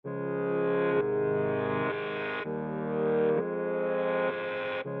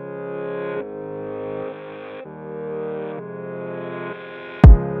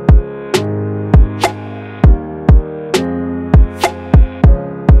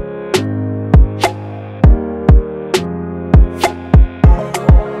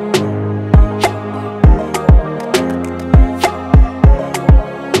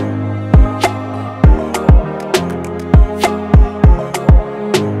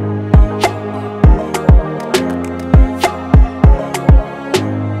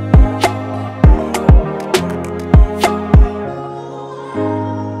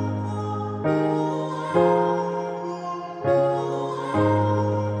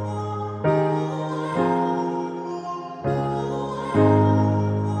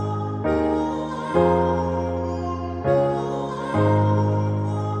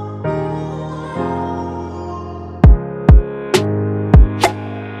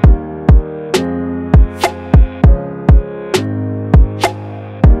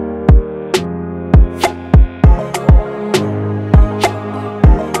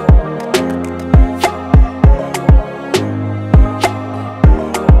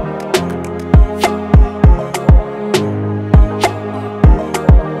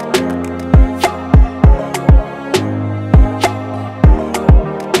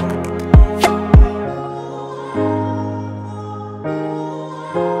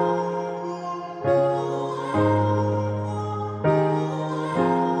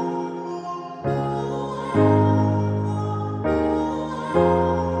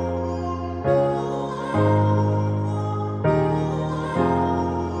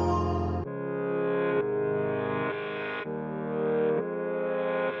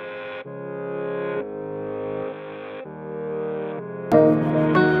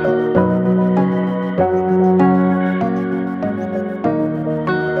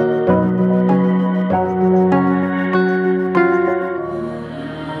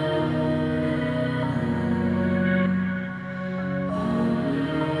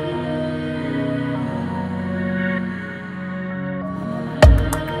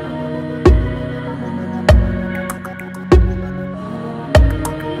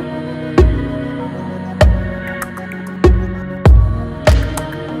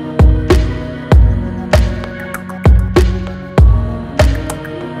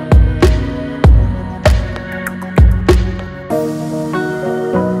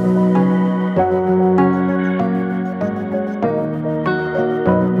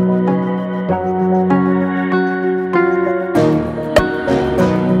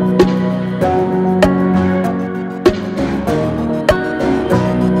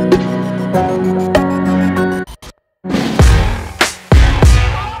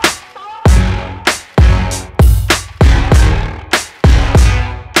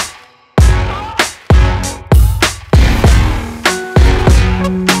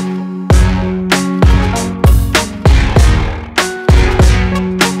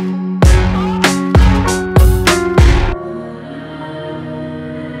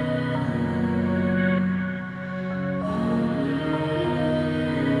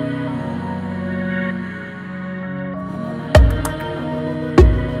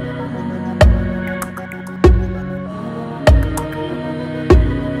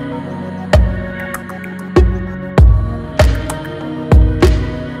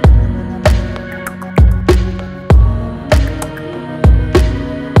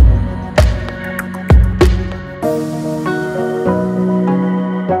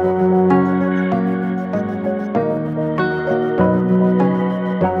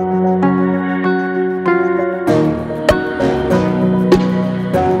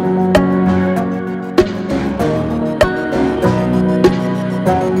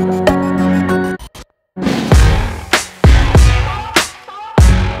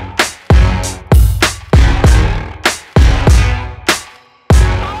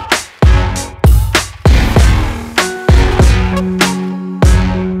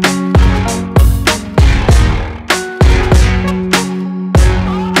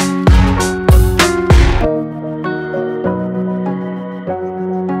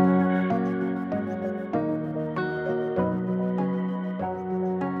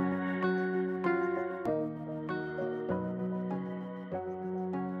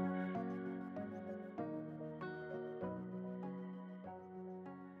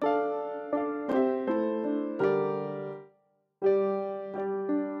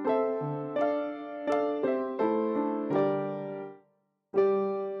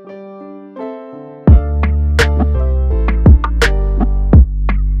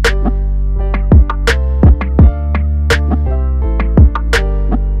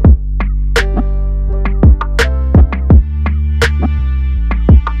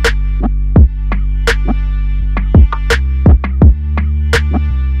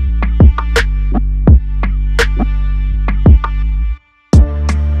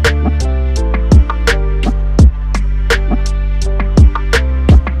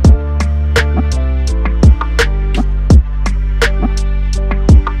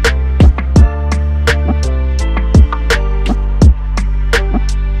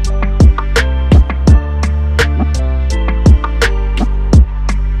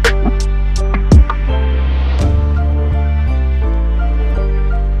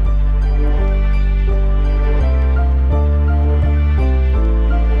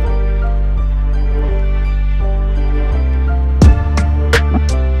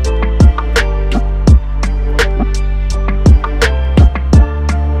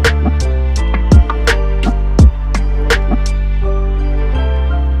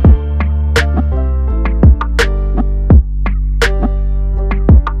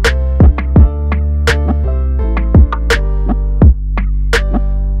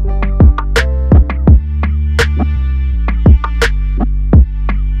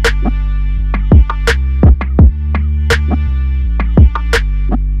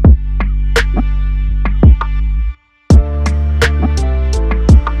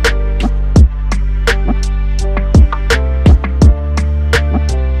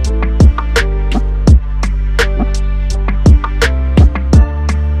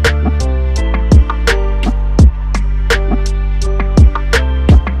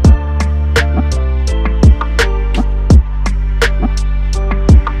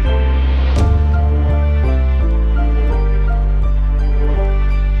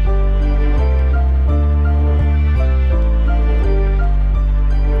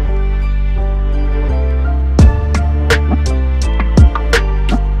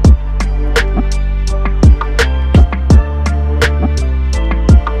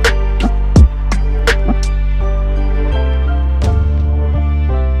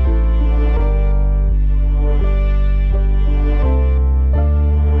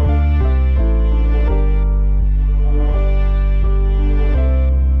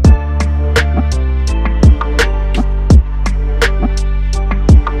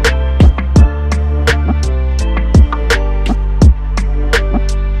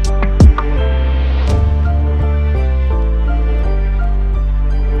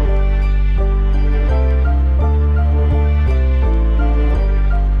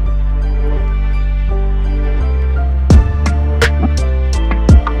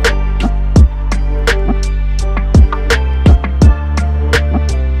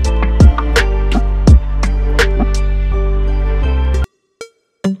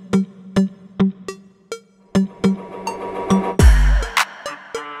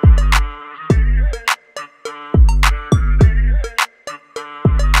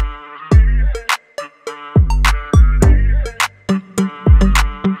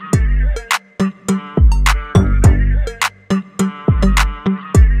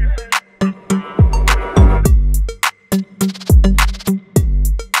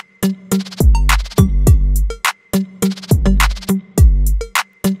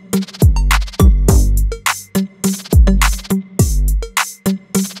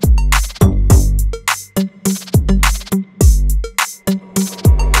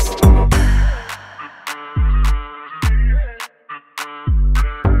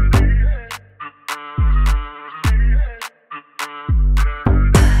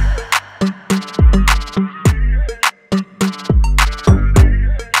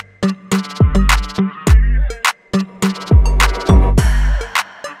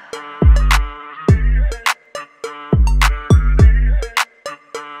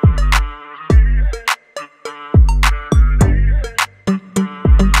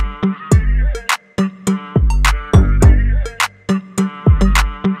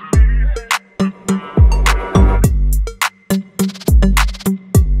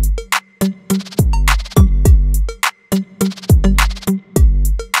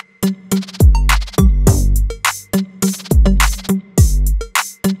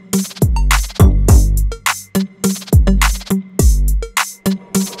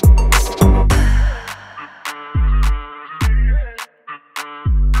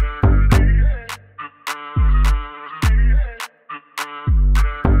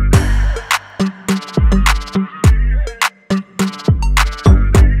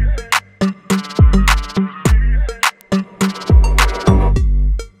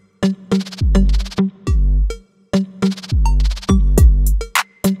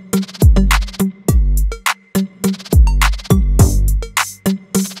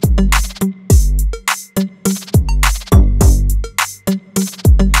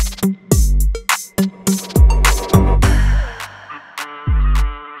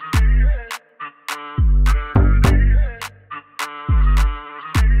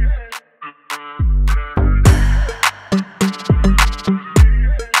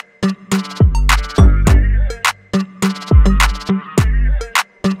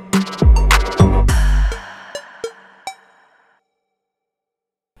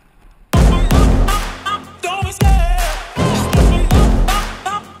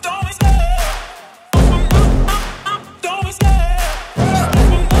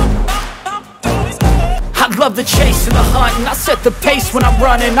love the chase and the hunt, and I set the pace when I'm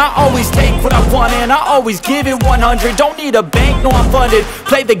running. I always take what I want and I always give it 100. Don't need a bank, no I'm funded.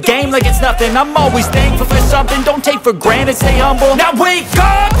 Play the game like it's nothing. I'm always thankful for something. Don't take for granted, stay humble. Now wake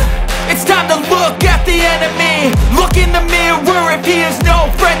up! It's time to look at the enemy. Look in the mirror if he is no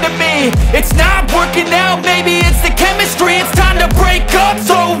friend to me. It's not working out, maybe it's the chemistry. It's time to break up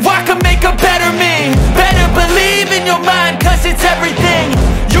so I can make a better me. Better believe in your mind, cause it's everything.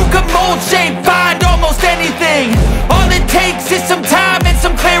 You can mold, shape, find almost anything. All it takes is some time and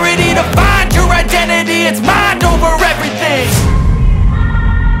some clarity to find your identity. It's mind over everything.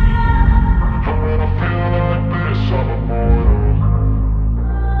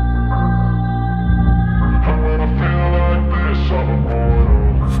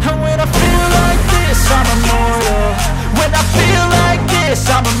 I'm immortal. When I feel like this,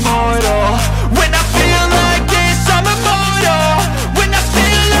 I'm immortal. When I feel like this, I'm immortal. When I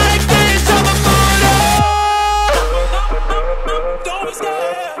feel like this, I'm immortal. Don't be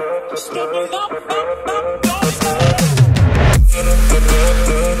scared. Just open up. Don't be scared.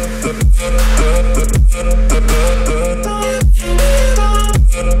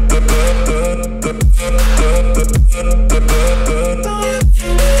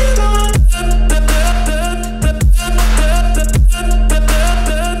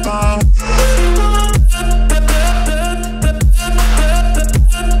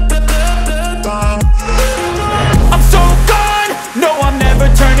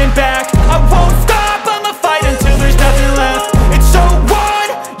 Back. I won't stop, I'ma fight until there's nothing left. It's so on,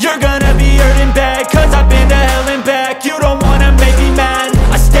 you're gonna be hurting bad, cause I've been to hell and back. You don't wanna make me mad,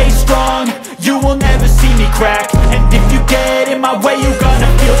 I stay strong, you will never see me crack. And if you get in my way, you're gonna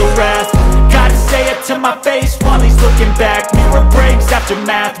feel the wrath. Gotta say it to my face while he's looking back. Mirror breaks after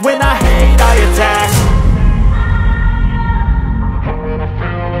math, when I hate I attack.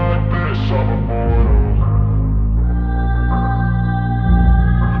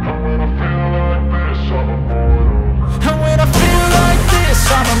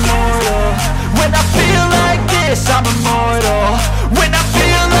 I'm immortal. When I feel like this, I'm immortal. When I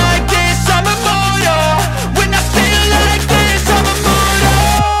feel like this, I'm immortal. When I feel like this, I'm immortal.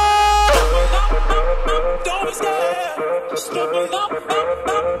 Don't be scared. Just open up. Don't be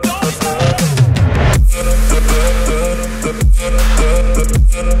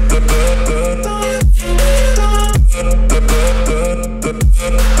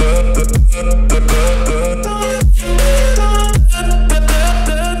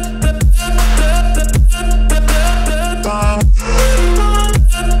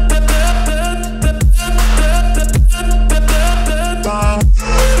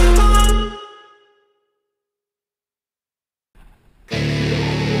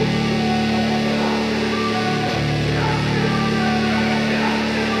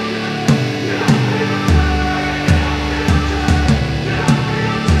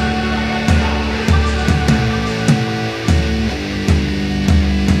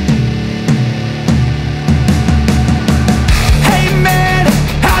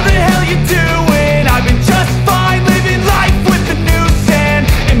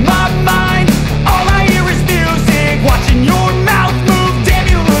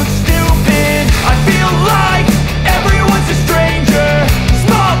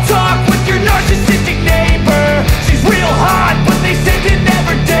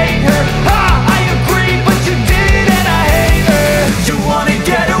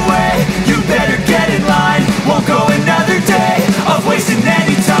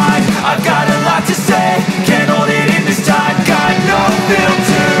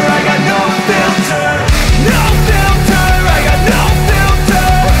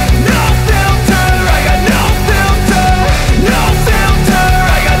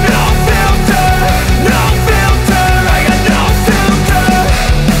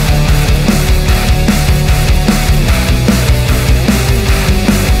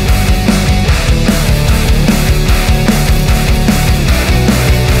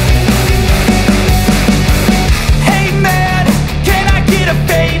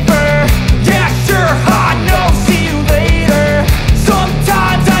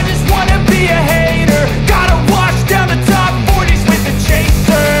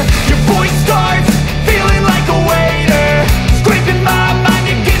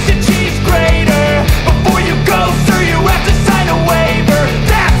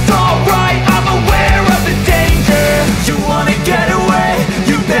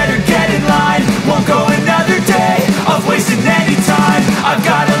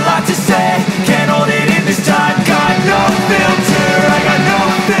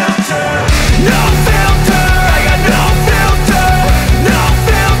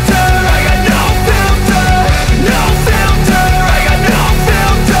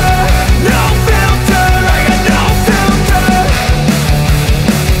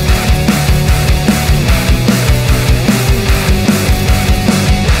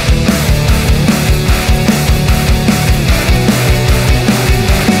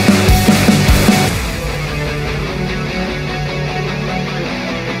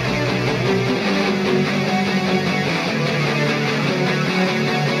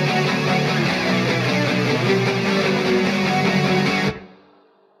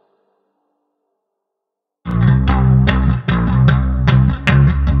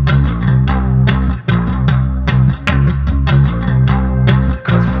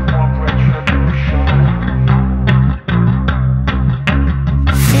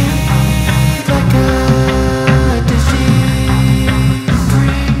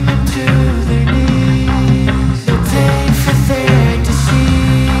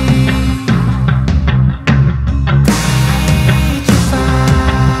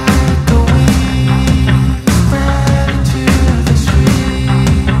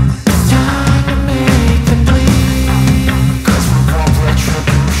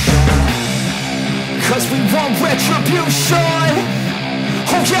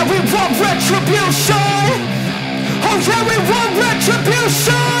yeah, we want retribution. Oh yeah, we want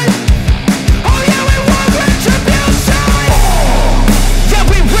retribution.